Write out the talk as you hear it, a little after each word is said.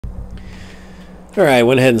Alright,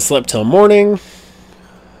 went ahead and slept till morning.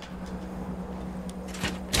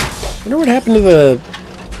 Wonder what happened to the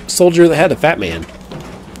soldier that had a fat man.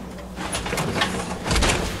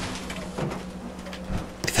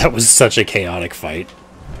 That was such a chaotic fight.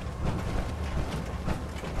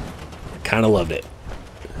 Kinda loved it.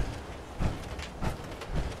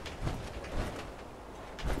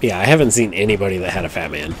 Yeah, I haven't seen anybody that had a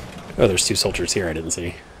fat man. Oh, there's two soldiers here I didn't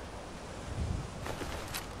see.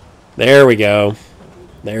 There we go.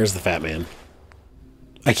 There's the fat man.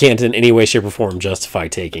 I can't in any way, shape, or form justify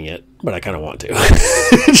taking it, but I kind of want to.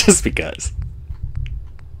 Just because.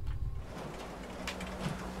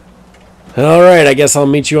 Alright, I guess I'll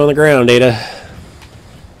meet you on the ground, Ada.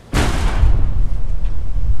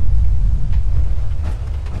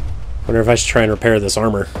 Wonder if I should try and repair this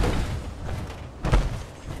armor.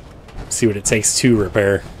 See what it takes to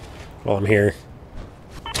repair while I'm here.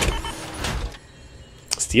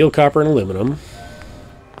 Steel, copper, and aluminum.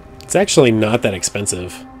 It's actually not that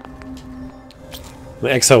expensive. The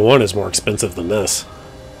XO1 is more expensive than this.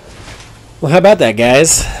 Well, how about that,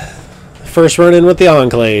 guys? First run in with the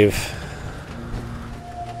Enclave.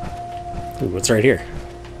 Ooh, what's right here?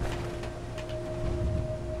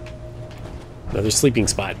 Another sleeping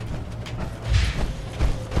spot.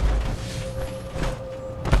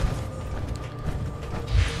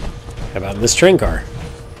 How about in this train car?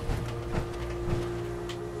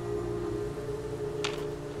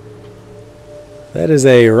 That is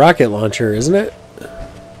a rocket launcher, isn't it?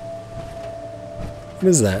 What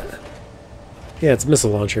is that? Yeah, it's a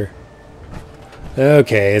missile launcher.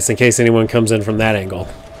 Okay, it's in case anyone comes in from that angle.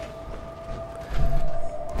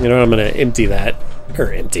 You know what, I'm going to empty that.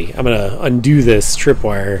 Or empty. I'm going to undo this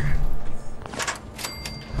tripwire.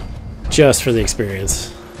 Just for the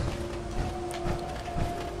experience.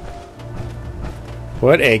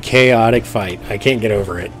 What a chaotic fight. I can't get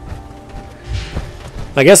over it.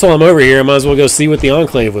 I guess while I'm over here, I might as well go see what the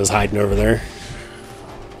Enclave was hiding over there.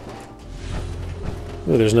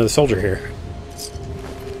 Oh, there's another soldier here.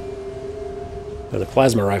 Another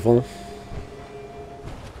plasma rifle.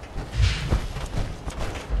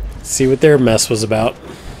 See what their mess was about.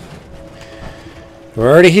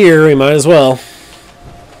 We're already here, we might as well.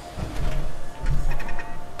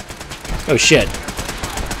 Oh shit.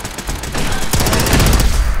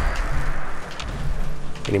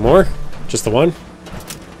 Any more? Just the one?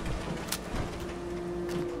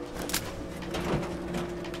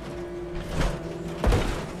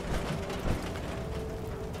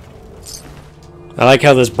 I like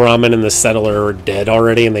how this Brahmin and the settler are dead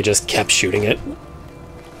already and they just kept shooting it.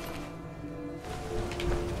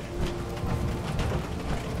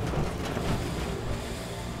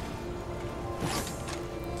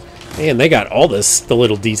 Man, they got all this, the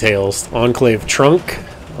little details. Enclave trunk,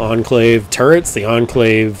 Enclave turrets, the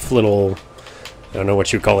Enclave little, I don't know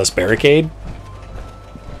what you'd call this, barricade.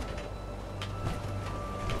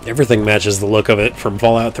 Everything matches the look of it from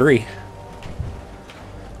Fallout 3.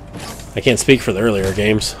 I can't speak for the earlier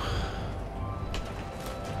games.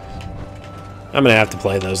 I'm gonna have to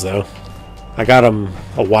play those though. I got them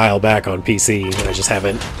a while back on PC, and I just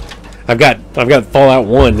haven't. I've got Fallout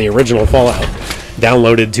 1, the original Fallout,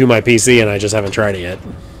 downloaded to my PC, and I just haven't tried it yet.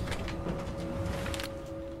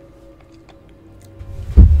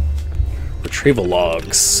 Retrieval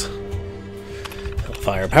logs.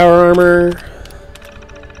 Fire power armor.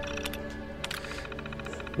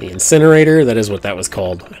 The incinerator, that is what that was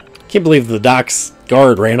called. Can't believe the dock's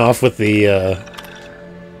guard ran off with the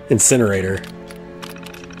incinerator.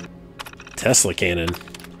 Tesla cannon.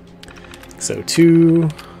 So 2.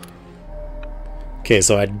 Okay,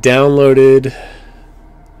 so I downloaded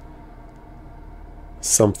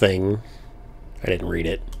something. I didn't read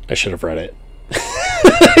it. I should have read it.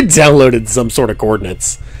 I downloaded some sort of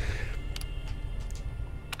coordinates.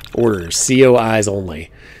 Orders. COIs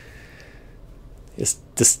only.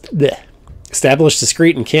 Establish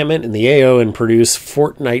discrete encampment in the AO and produce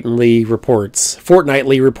fortnightly reports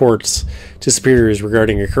to superiors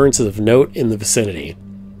regarding occurrences of note in the vicinity.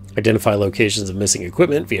 Identify locations of missing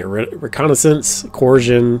equipment via reconnaissance,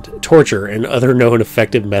 coercion, torture, and other known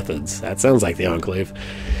effective methods. That sounds like the Enclave.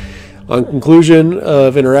 On conclusion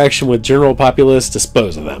of interaction with general populace,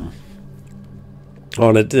 dispose of them.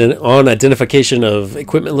 On identification of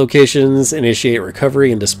equipment locations, initiate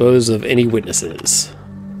recovery and dispose of any witnesses.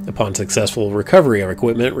 Upon successful recovery of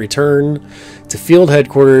equipment, return to field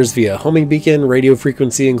headquarters via homing beacon, radio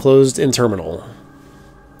frequency enclosed in terminal.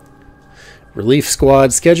 Relief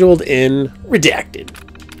squad scheduled in redacted.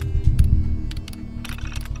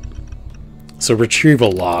 So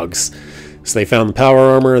retrieval logs. So they found the power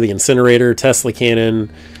armor, the incinerator, Tesla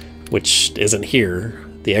cannon, which isn't here,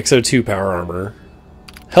 the XO2 power armor,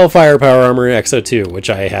 Hellfire Power Armor XO2, which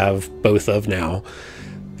I have both of now.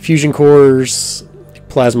 Fusion cores,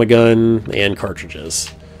 plasma gun, and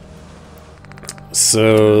cartridges.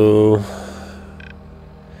 So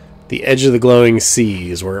the Edge of the Glowing Sea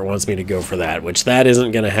is where it wants me to go for that, which that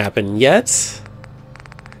isn't going to happen yet. So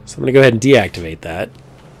I'm going to go ahead and deactivate that.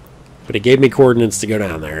 But it gave me coordinates to go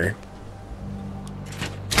down there.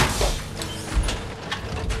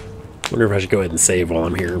 Wonder if I should go ahead and save while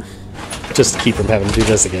I'm here, just to keep from having to do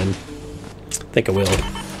this again. I think I will.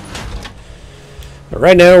 But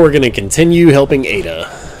right now we're going to continue helping Ada.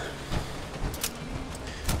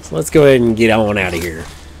 So let's go ahead and get on out of here.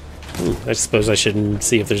 I suppose I shouldn't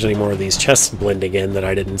see if there's any more of these chests blending in that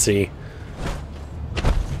I didn't see.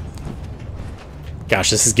 Gosh,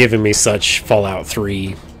 this is giving me such Fallout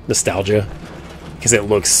 3 nostalgia, because it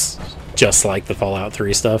looks just like the Fallout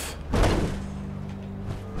 3 stuff.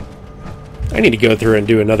 I need to go through and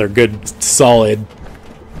do another good, solid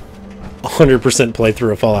 100%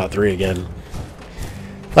 playthrough of Fallout 3 again.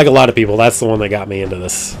 Like a lot of people, that's the one that got me into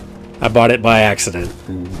this. I bought it by accident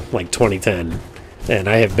in like 2010, and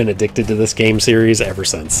I have been addicted to this game series ever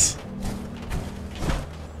since.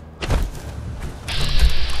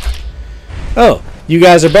 Oh, you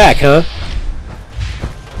guys are back, huh?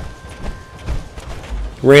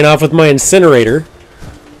 Ran off with my incinerator.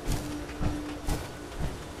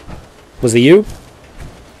 Was it you?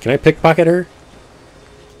 Can I pickpocket her?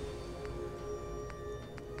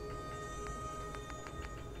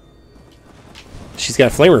 She's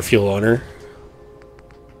got flamer fuel on her.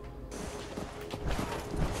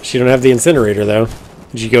 She don't have the incinerator though.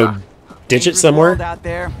 Did you go ditch it somewhere? Out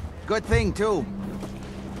there. Good thing too.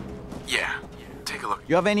 Yeah. Take a look.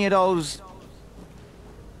 You have any of those?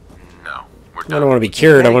 No. We're I don't want to be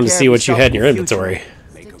cured. I wanted to see what you had in your inventory.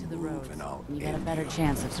 You got a better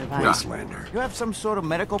chance of surviving. You have some sort of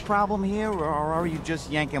medical problem here, or are you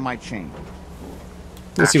just yanking my chain?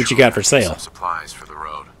 Let's see what you got for sale. Some supplies for the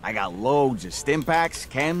road. I got loads of stim packs,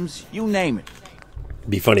 chems, you name it. It'd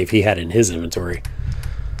be funny if he had it in his inventory.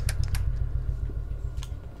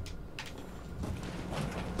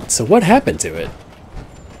 So what happened to it?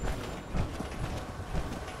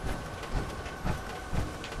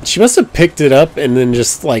 She must have picked it up and then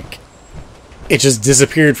just like it just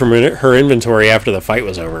disappeared from her inventory after the fight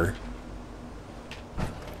was over.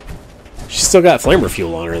 She's still got flamer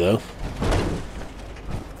fuel on her though.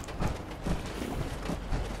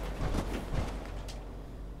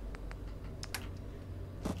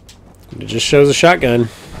 It just shows a shotgun.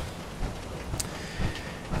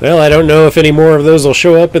 Well, I don't know if any more of those will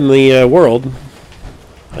show up in the world.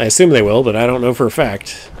 I assume they will, but I don't know for a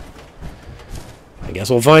fact. I guess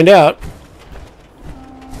we'll find out.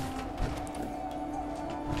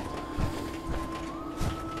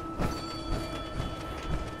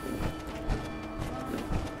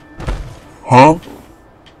 Huh?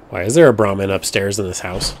 Why is there a Brahmin upstairs in this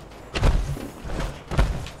house?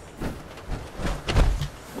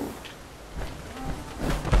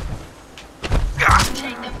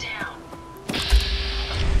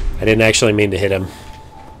 I didn't actually mean to hit him.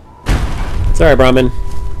 Sorry, Brahmin.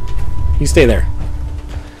 You stay there.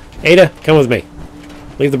 Ada, come with me.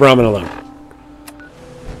 Leave the Brahmin alone.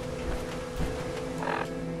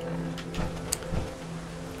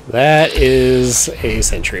 That is a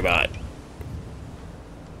sentry bot.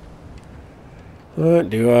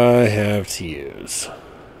 What do I have to use?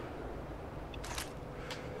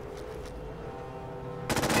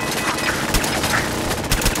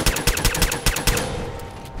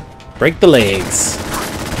 Break the legs.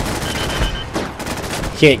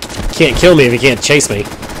 Can't kill me if you can't chase me.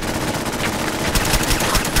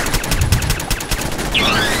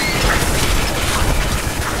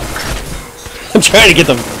 I'm trying to get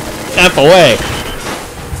the F away.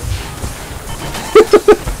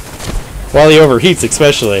 While he overheats,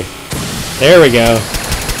 especially. There we go.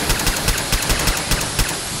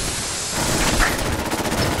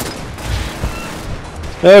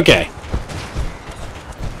 Okay.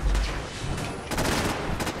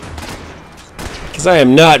 Because I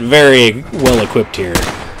am not very well equipped here.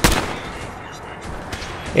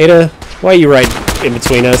 Ada, why are you right in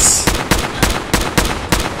between us?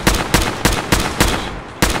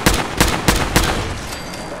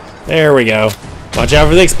 There we go. Watch out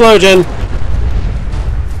for the explosion!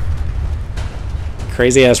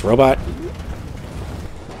 Crazy ass robot.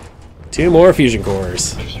 2 more fusion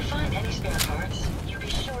cores. If you find any spare parts, you be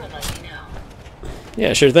sure to let me know.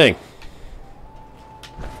 Yeah, sure thing.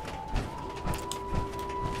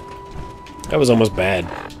 That was almost bad.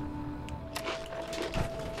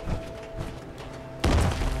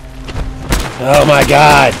 Oh my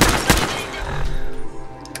god!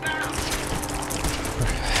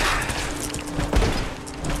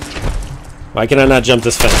 Why can I not jump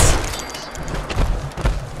this fence?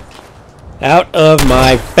 Out of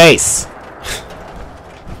my face!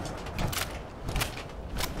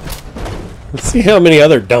 Let's see how many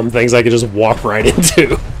other dumb things I could just walk right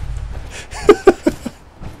into.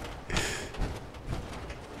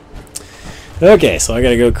 Okay, so I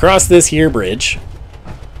gotta go across this here bridge.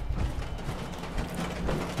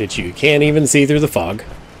 That you can't even see through the fog.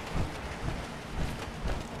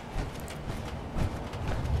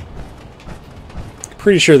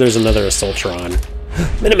 Pretty sure there's another Assaultron.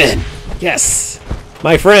 Minutemen! Yes!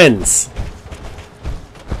 My friends!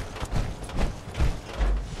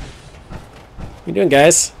 What you doing,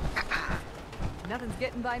 guys? Nothing's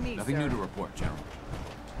getting by me, Nothing sir. new to report, General.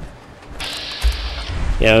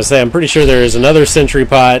 Yeah, I was saying, I'm pretty sure there is another sentry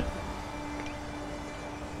pot.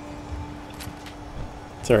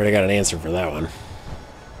 Sorry, I got an answer for that one.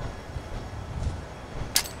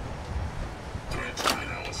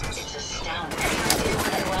 It's astounding.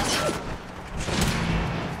 What?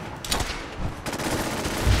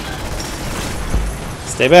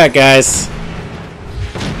 Stay back, guys.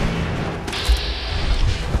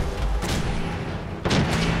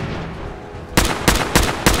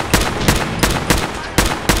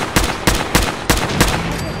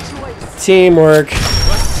 Teamwork.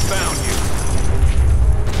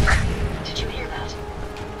 Did you hear that?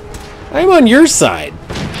 I'm on your side.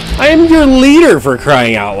 I am your leader, for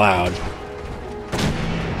crying out loud.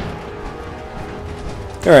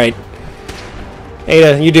 Alright.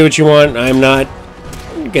 Ada, you do what you want. I'm not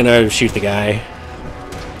gonna shoot the guy.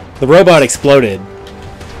 The robot exploded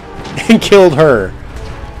and killed her.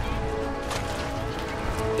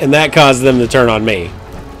 And that caused them to turn on me.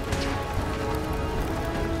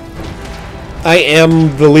 I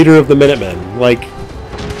am the leader of the Minutemen. Like,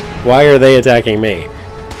 why are they attacking me?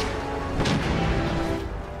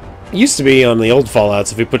 It used to be on the old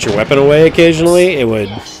Fallouts, if you put your weapon away occasionally, it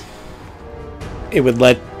would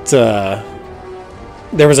let,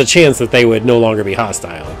 there was a chance that they would no longer be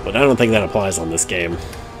hostile, but I don't think that applies on this game.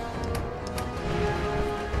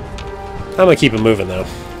 I'm gonna keep it moving, though.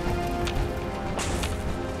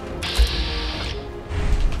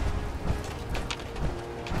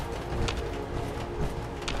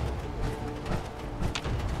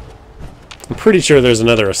 I'm pretty sure there's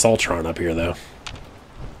another Assaultron up here, though.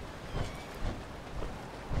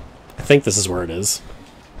 I think this is where it is.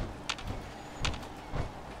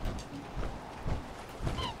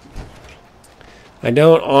 I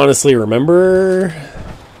don't honestly remember.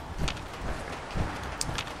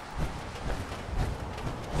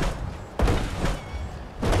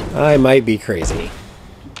 I might be crazy.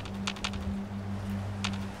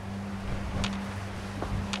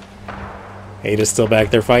 Ada's still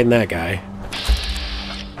back there fighting that guy.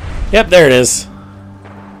 Yep, there it is.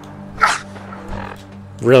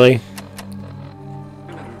 Really?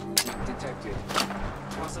 Detected.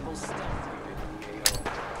 Possible stealth unit in the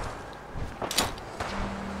AO.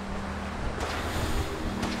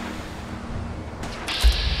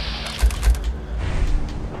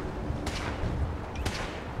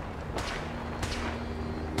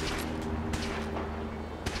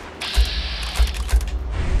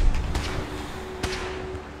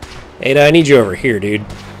 Ada, I need you over here, dude.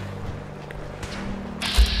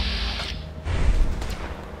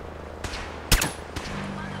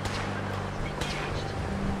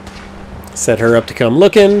 Set her up to come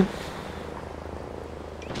looking.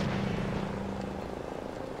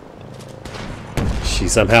 She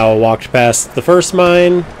somehow walked past the first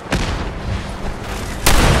mine.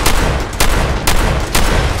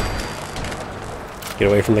 Get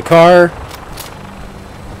away from the car.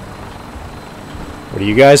 What are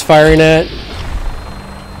you guys firing at?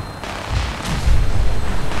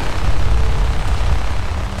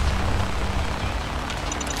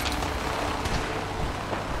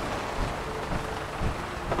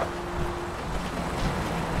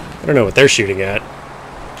 I don't know what they're shooting at.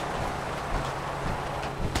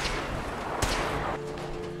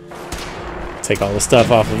 Take all the stuff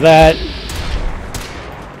off of that.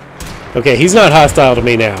 Okay, he's not hostile to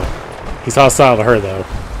me now. He's hostile to her, though.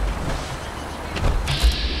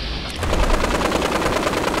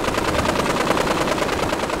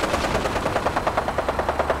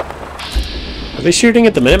 Are they shooting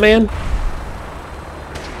at the Minuteman?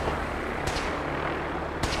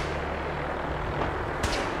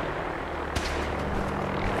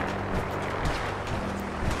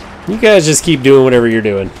 You guys just keep doing whatever you're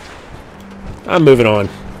doing. I'm moving on.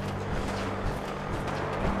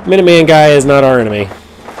 Minuteman guy is not our enemy.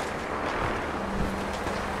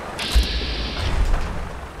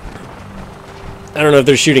 I don't know if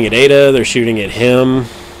they're shooting at Ada, they're shooting at him.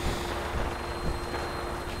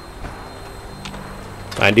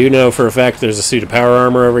 I do know for a fact there's a suit of power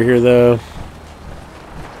armor over here, though.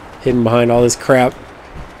 Hidden behind all this crap.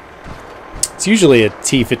 It's usually a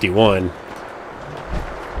T-51.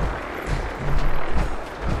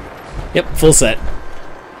 Yep, full set.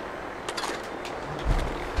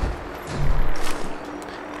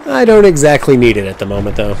 I don't exactly need it at the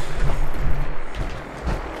moment, though.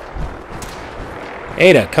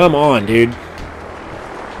 Ada, come on, dude.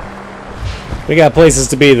 We got places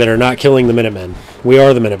to be that are not killing the Minutemen. We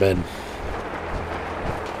are the Minutemen.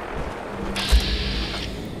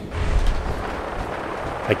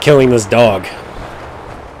 Like killing this dog.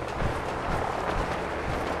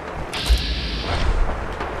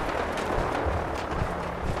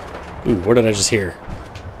 Ooh, what did I just hear?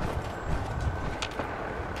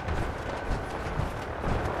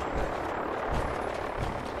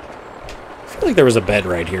 I feel like there was a bed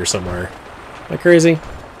right here somewhere. Am I crazy?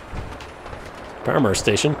 Power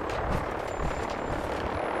station.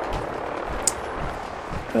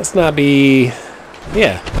 Let's not be...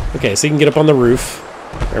 Yeah. Okay, so you can get up on the roof.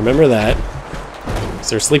 I remember that. Is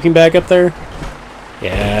there a sleeping bag up there?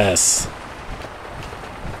 Yes.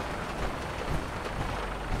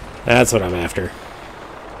 That's what I'm after.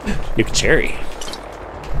 Nuke cherry.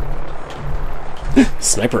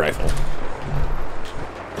 Sniper rifle.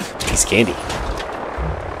 Piece of candy.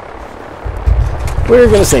 We're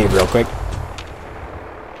gonna save real quick.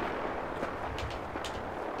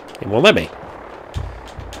 It won't let me.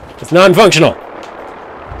 It's non-functional.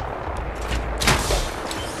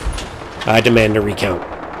 I demand a recount.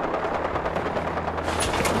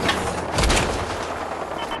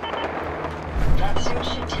 That suit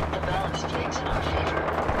should tip the balance of things in our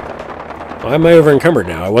favor. Why am I over encumbered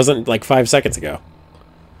now? I wasn't like 5 seconds ago.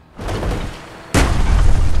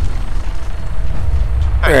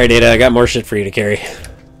 Alright, Ada, I got more shit for you to carry.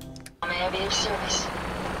 May I be of service?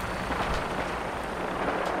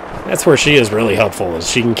 That's where she is really helpful, is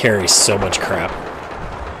she can carry so much crap.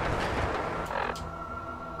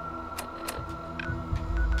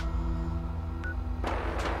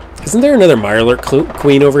 Isn't there another Mirelurk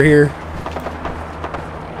Queen over here?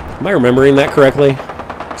 Am I remembering that correctly?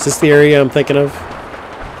 Is this the area I'm thinking of?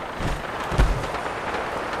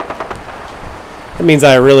 That means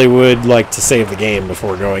I really would like to save the game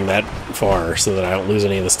before going that far so that I don't lose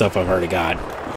any of the stuff I've already got.